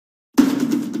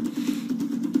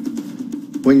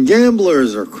When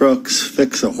gamblers or crooks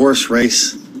fix a horse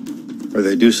race, or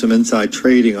they do some inside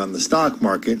trading on the stock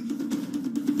market,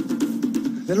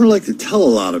 they don't like to tell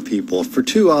a lot of people for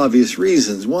two obvious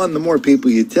reasons. One, the more people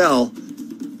you tell,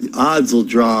 the odds will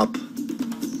drop,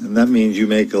 and that means you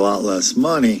make a lot less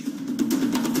money.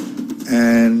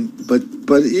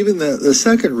 But even the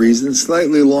second reason,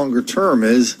 slightly longer term,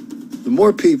 is the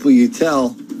more people you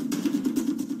tell,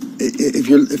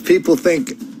 if people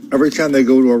think every time they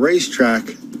go to a racetrack,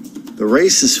 the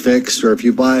race is fixed, or if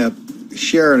you buy a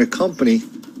share in a company,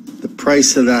 the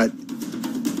price of that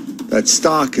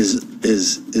stock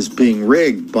is being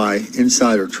rigged by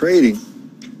insider trading,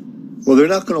 well, they're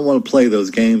not going to want to play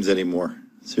those games anymore.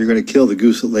 So you're going to kill the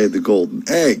goose that laid the golden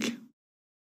egg.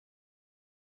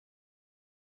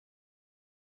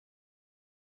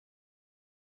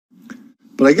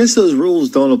 But I guess those rules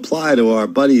don't apply to our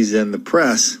buddies in the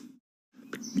press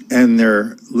and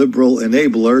their liberal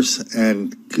enablers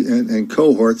and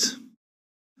cohorts,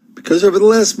 because over the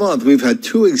last month we've had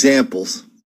two examples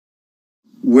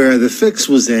where the fix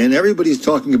was in. Everybody's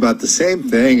talking about the same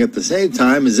thing at the same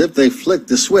time as if they flicked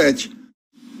the switch,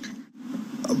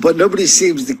 but nobody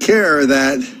seems to care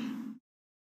that,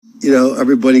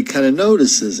 everybody kind of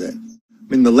notices it. I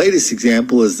mean, the latest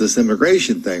example is this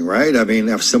immigration thing, right? I mean,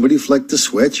 if somebody flicked the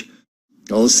switch,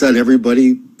 all of a sudden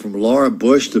everybody from Laura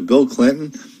Bush to Bill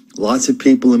Clinton, lots of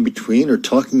people in between, are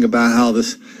talking about how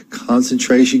this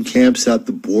concentration camps at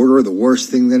the border are the worst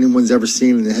thing that anyone's ever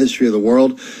seen in the history of the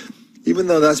world, even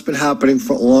though that's been happening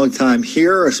for a long time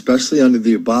here, especially under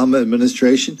the Obama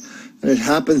administration, and it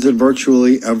happens in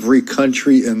virtually every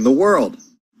country in the world.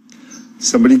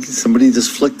 Somebody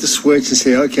just flicked the switch and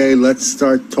say, okay, let's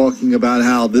start talking about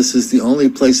how this is the only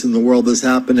place in the world this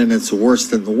happened and it's worse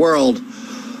than the world.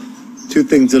 Two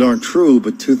things that aren't true,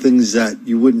 but two things that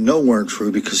you wouldn't know weren't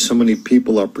true because so many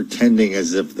people are pretending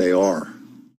as if they are.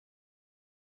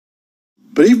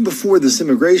 But even before this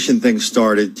immigration thing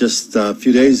started, just a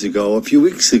few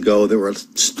weeks ago, there were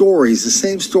stories, the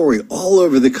same story, all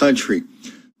over the country.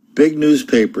 Big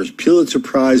newspapers, Pulitzer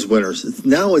Prize winners.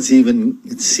 Now it's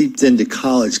seeped into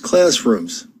college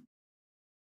classrooms.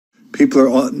 People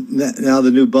are now,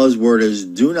 the new buzzword is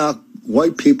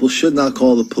white people should not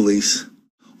call the police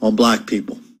on black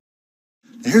people.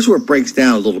 And here's where it breaks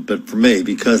down a little bit for me,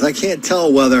 because I can't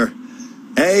tell whether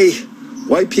A,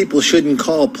 white people shouldn't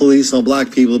call police on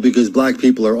black people because black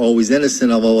people are always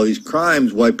innocent of all these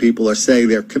crimes white people are saying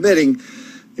they're committing,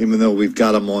 even though we've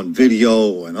got them on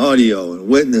video and audio and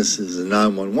witnesses and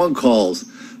 911 calls,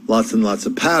 lots and lots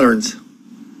of patterns.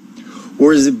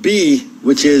 Or is it B,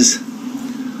 which is,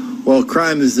 well,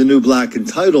 crime is the new black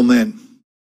entitlement.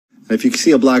 And if you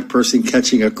see a black person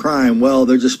catching a crime, well,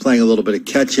 they're just playing a little bit of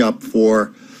catch up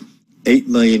for 8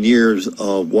 million years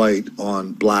of white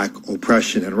on black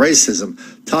oppression and racism.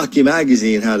 Talkie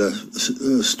Magazine had a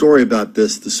story about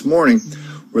this morning,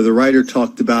 where the writer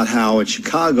talked about how in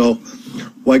Chicago,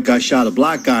 white guy shot a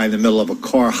black guy in the middle of a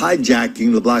car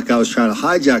hijacking. The black guy was trying to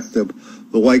hijack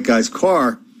the white guy's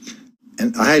car.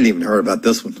 And I hadn't even heard about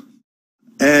this one.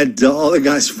 And all the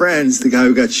guy's friends, the guy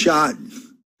who got shot,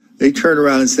 they turned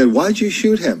around and said, why'd you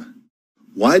shoot him?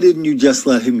 Why didn't you just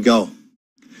let him go?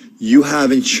 You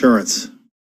have insurance.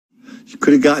 You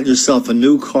could have gotten yourself a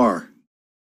new car.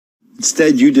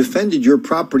 Instead, you defended your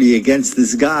property against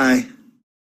this guy.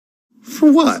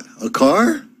 For what? A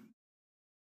car?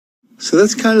 So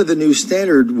that's kind of the new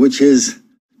standard, which is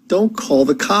don't call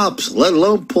the cops, let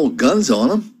alone pull guns on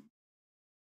them.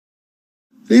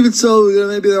 Even so,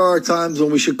 maybe there are times when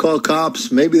we should call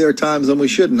cops. Maybe there are times when we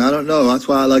shouldn't. I don't know. That's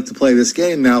why I like to play this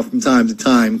game now from time to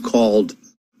time called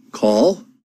Call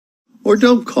or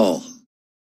Don't Call.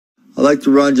 I like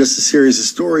to run just a series of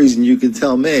stories, and you can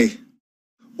tell me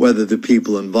whether the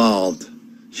people involved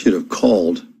should have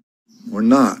called or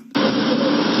not.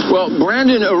 Well,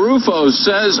 Brandon Arufo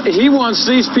says he wants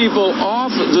these people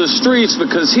off the streets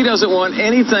because he doesn't want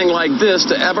anything like this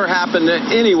to ever happen to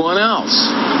anyone else.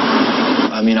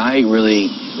 I mean, I really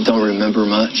don't remember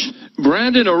much.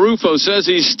 Brandon Arufo says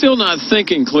he's still not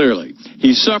thinking clearly.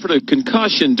 He suffered a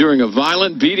concussion during a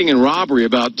violent beating and robbery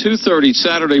about 2:30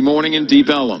 Saturday morning in Deep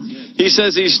Ellum. He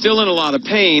says he's still in a lot of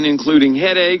pain, including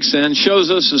headaches, and shows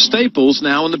us the staples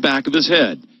now in the back of his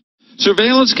head.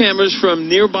 Surveillance cameras from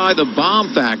nearby the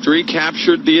bomb factory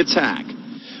captured the attack.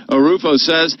 Arufo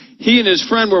says he and his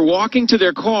friend were walking to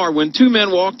their car when two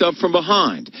men walked up from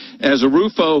behind. As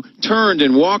Arufo turned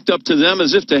and walked up to them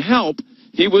as if to help,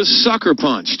 he was sucker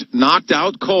punched, knocked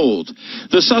out cold.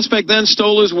 The suspect then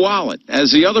stole his wallet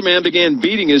as the other man began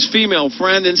beating his female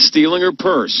friend and stealing her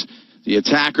purse. The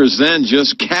attackers then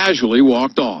just casually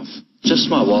walked off. Just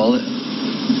my wallet.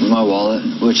 my wallet,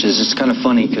 which is it's kind of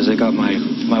funny because I got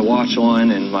my watch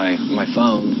on and my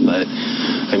phone. But,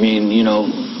 I mean, you know,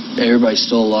 everybody's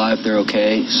still alive. They're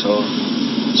okay, so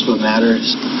that's what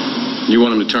matters. You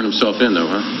want him to turn himself in, though,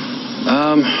 huh?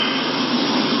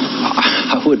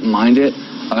 I wouldn't mind it.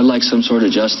 I'd like some sort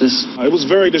of justice. It was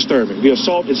very disturbing, the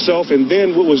assault itself, and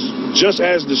then what was just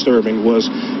as disturbing was,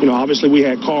 you know, obviously we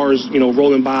had cars, you know,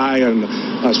 rolling by, and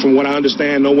from what I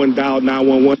understand, no one dialed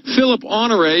 911. Philip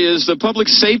Honore is the public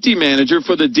safety manager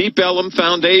for the Deep Ellum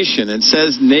Foundation and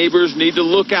says neighbors need to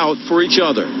look out for each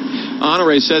other.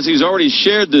 Honore says he's already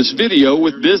shared this video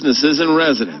with businesses and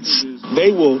residents.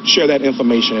 They will share that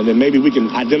information, and then maybe we can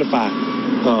identify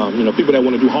you know, people that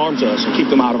want to do harm to us and keep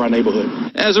them out of our neighborhood.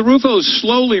 As Arufo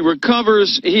slowly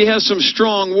recovers, he has some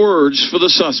strong words for the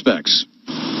suspects.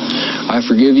 I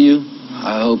forgive you.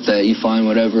 I hope that you find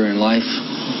whatever in life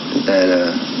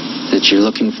that you're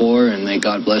looking for, and may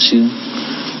God bless you.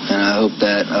 And I hope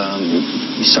that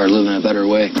you start living a better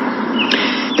way.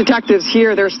 Detectives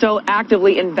here, they're still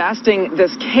actively investing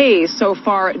this case. So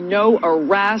far, no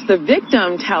arrest. The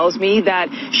victim tells me that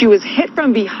she was hit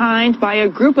from behind by a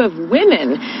group of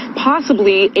women,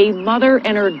 possibly a mother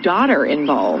and her daughter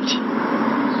involved.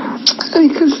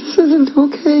 Because this isn't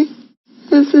okay.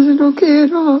 This isn't okay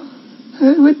at all.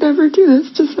 I would never do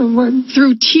this to someone.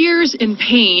 Through tears and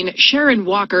pain, Sharon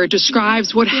Walker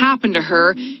describes what happened to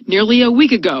her nearly a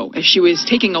week ago as she was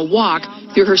taking a walk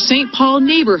through her St. Paul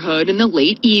neighborhood in the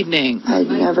late evening. I'd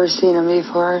never seen them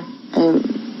before. I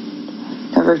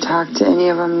never talked to any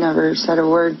of them, never said a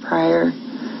word prior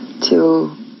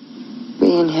to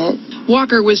being hit.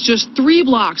 Walker was just 3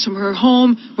 blocks from her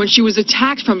home when she was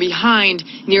attacked from behind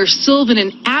near Sylvan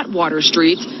and Atwater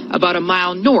Streets, about a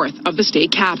mile north of the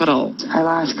state capitol. I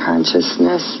lost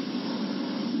consciousness,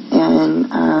 and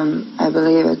I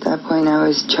believe at that point I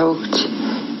was choked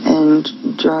and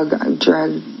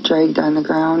dragged on the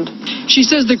ground. She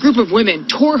says the group of women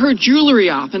tore her jewelry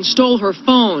off and stole her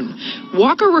phone.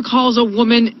 Walker recalls a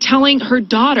woman telling her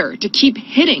daughter to keep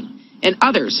hitting, and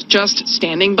others just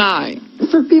standing by.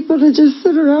 For people to just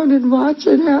sit around and watch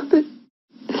it happen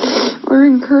or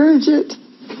encourage it,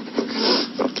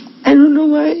 I don't know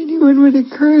why anyone would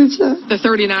encourage that. The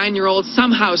 39-year-old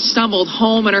somehow stumbled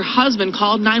home and her husband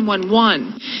called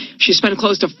 911. She spent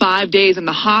close to 5 days in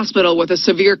the hospital with a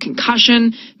severe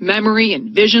concussion, memory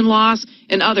and vision loss,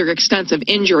 and other extensive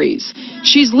injuries.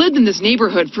 She's lived in this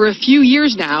neighborhood for a few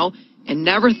years now and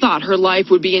never thought her life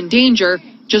would be in danger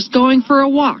just going for a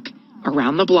walk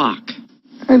around the block.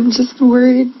 I'm just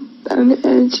worried on the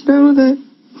edge now that,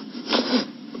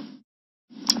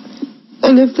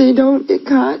 and if they don't get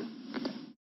caught,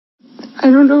 I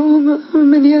don't know how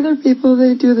many other people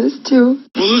they do this to.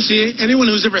 Well, Lucy, anyone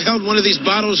who's ever held one of these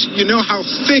bottles, you know how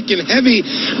thick and heavy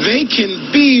they can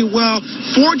be. Well,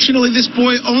 fortunately, this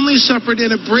boy only suffered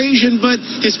an abrasion, but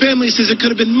his family says it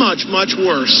could have been much, much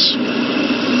worse.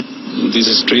 This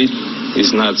street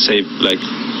is not safe,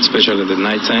 especially at the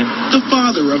nighttime. The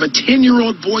father of a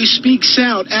 10-year-old boy speaks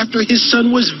out after his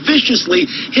son was viciously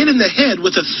hit in the head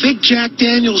with a thick Jack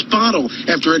Daniels bottle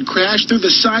after it crashed through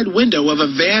the side window of a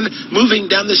van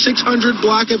moving down the 600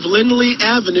 block of Lindley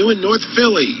Avenue in North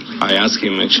Philly. I asked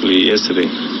him actually yesterday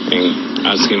and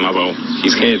asked him about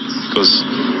his head because,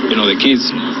 the kids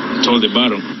told the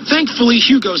bottle. Thankfully,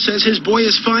 Hugo says his boy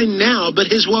is fine now, but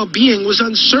his well-being was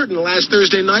uncertain last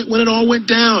Thursday night when it all went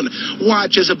down.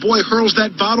 Watch as a boy hurls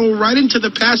that bottle right into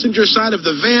the passenger side of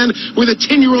the van where the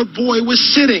 10-year-old boy was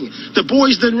sitting. The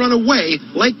boys then run away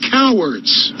like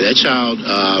cowards. That child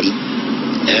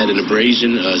had an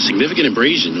abrasion, a significant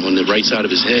abrasion on the right side of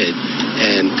his head,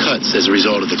 and cuts as a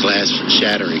result of the glass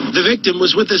shattering. The victim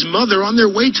was with his mother on their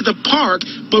way to the park,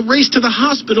 but raced to the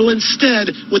hospital instead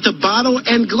with the bottle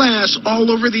and glass all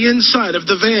over the inside of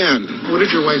the van. What did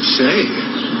your wife say?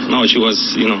 No, she was,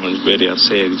 very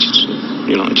upset.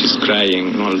 She's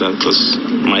crying and all that because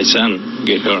my son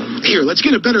get hurt. Here, let's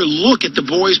get a better look at the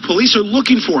boys police are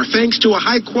looking for, thanks to a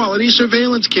high-quality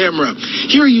surveillance camera.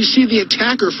 Here you see the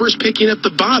attacker first picking up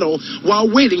the bottle while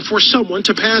waiting for someone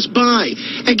to pass by.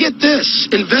 And get this,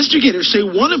 investigators say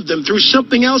one of them threw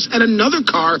something else at another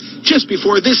car just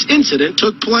before this incident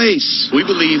took place. We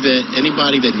believe that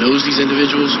anybody that knows these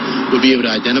individuals would be able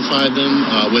to identify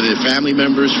them, whether they're family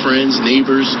members, friends,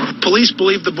 neighbors. Police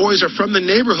believe the boys are from the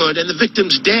neighborhood and the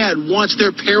victim's dad wants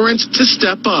their parents to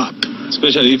step up.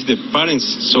 Especially if the parents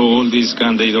saw all this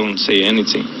gun, they don't say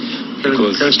anything.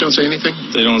 Parents don't say anything?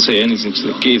 They don't say anything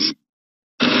to the kids.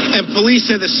 And police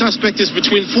say the suspect is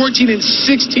between 14 and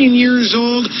 16 years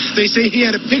old. They say he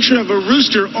had a picture of a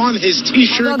rooster on his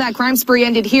T-shirt. Although that crime spree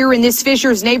ended here in this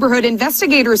Fishers neighborhood,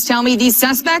 investigators tell me these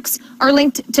suspects are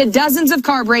linked to dozens of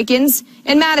car break-ins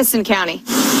in Madison County.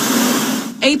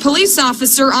 A police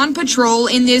officer on patrol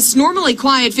in this normally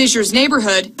quiet Fishers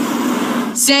neighborhood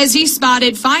says he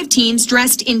spotted 5 teens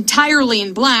dressed entirely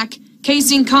in black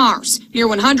casing cars near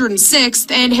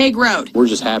 106th and Hague Road. We're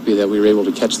just happy that we were able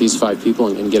to catch these 5 people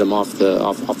and get them off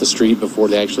the street before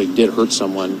they actually did hurt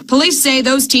someone. Police say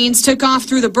those teens took off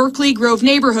through the Berkeley Grove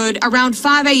neighborhood around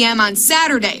 5 a.m. on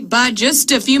Saturday, but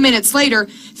just a few minutes later,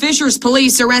 Fishers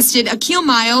police arrested Akil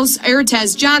Miles,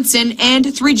 Ertez Johnson,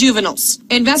 and 3 juveniles.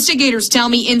 Investigators tell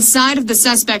me inside of the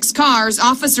suspects' cars,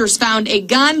 officers found a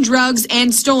gun, drugs,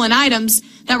 and stolen items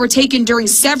that were taken during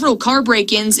several car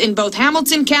break-ins in both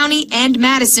Hamilton County and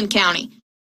Madison County.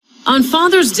 On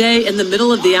Father's Day in the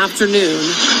middle of the afternoon,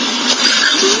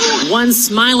 one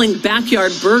smiling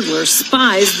backyard burglar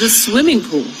spies the swimming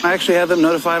pool. I actually had them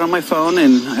notified on my phone,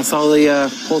 and I saw the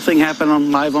whole thing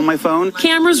happen live on my phone.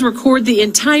 Cameras record the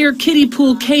entire kiddie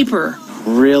pool caper.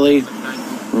 Really?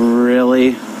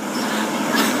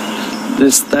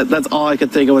 That's all I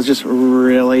could think of was just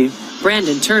really.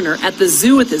 Brandon Turner at the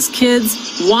zoo with his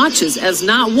kids watches as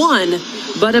not one,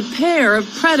 but a pair of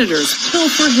predators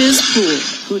pilfer his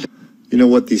pool. You know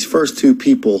what? These first 2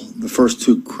 people, the first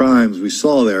 2 crimes we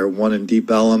saw there, one in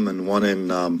Deep Ellum and one in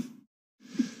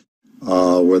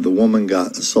where the woman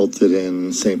got assaulted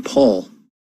in St. Paul.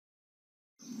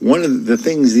 One of the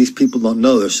things these people don't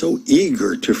know, they're so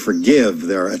eager to forgive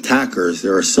their attackers. They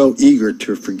are so eager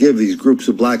to forgive these groups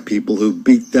of black people who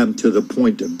beat them to the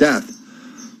point of death.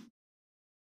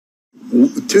 2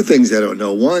 things they don't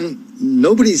know. One,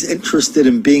 nobody's interested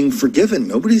in being forgiven.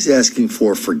 Nobody's asking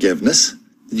for forgiveness.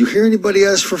 Did you hear anybody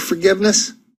ask for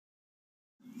forgiveness?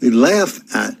 They laugh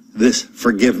at this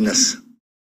forgiveness.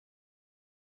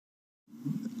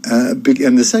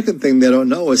 And the second thing they don't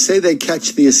know is, say they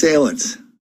catch the assailants.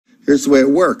 Here's the way it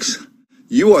works.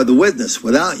 You are the witness.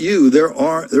 Without you,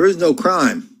 there is no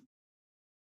crime.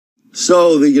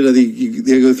 So they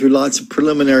go through lots of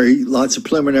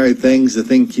preliminary things. The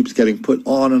thing keeps getting put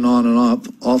on and on and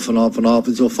off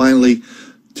until finally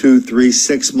 2, 3,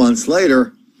 6 months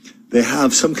later, they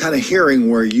have some kind of hearing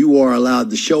where you are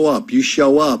allowed to show up. You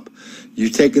show up.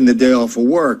 You've taken the day off of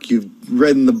work. You've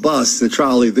ridden the bus, the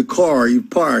trolley, the car. You've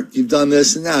parked. You've done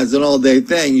this and that. It's an all-day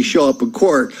thing. You show up in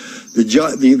court. The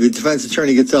defense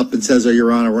attorney gets up and says, "Oh,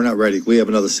 Your Honor, we're not ready. We have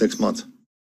another 6 months."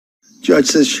 Judge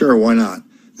says, "Sure, why not?"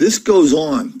 This goes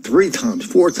on 3 times,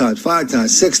 4 times, 5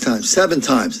 times, 6 times, 7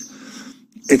 times.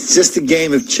 It's just a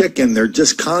game of chicken. They're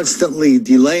just constantly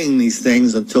delaying these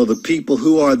things until the people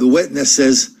who are the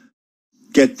witnesses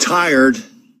get tired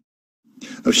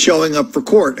of showing up for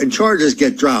court and charges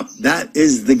get dropped. That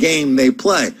is the game they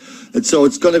play. And so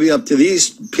it's going to be up to these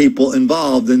people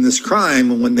involved in this crime,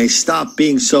 and when they stop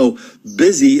being so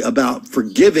busy about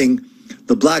forgiving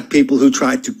the black people who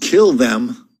tried to kill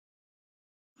them,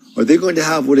 are they going to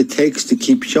have what it takes to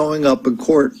keep showing up in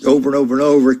court over and over and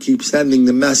over, keep sending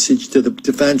the message to the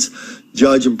defense,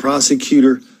 judge, and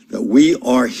prosecutor that we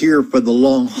are here for the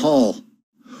long haul?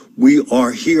 We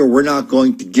are here. We're not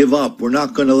going to give up. We're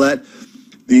not going to let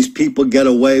these people get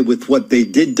away with what they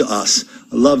did to us.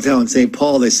 I loved how in St.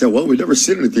 Paul they said, "Well, we've never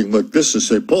seen anything like this in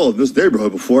St. Paul, in this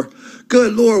neighborhood before."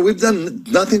 Good Lord, we've done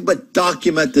nothing but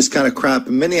document this kind of crap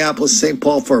in Minneapolis, St.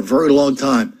 Paul for a very long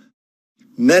time.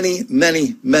 Many,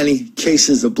 many, many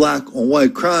cases of black on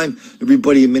white crime.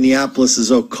 Everybody in Minneapolis is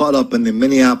so caught up in the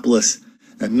Minneapolis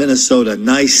and Minnesota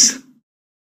nice.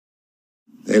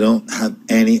 They don't have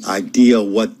any idea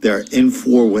what they're in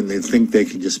for when they think they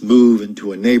can just move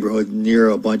into a neighborhood near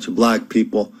a bunch of black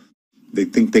people. They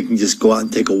think they can just go out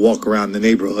and take a walk around the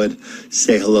neighborhood,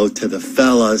 say hello to the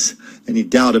fellas. Any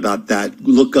doubt about that,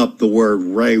 look up the word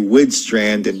Ray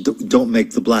Widstrand and don't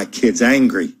make the black kids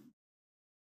angry.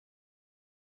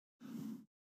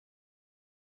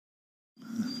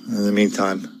 In the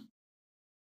meantime,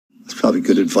 it's probably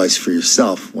good advice for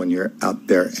yourself when you're out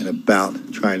there and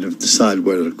about trying to decide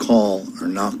whether to call or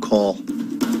not call.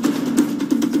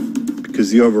 Because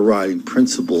the overriding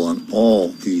principle on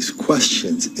all these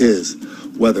questions is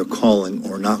whether calling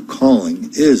or not calling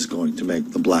is going to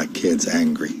make the black kids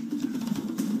angry.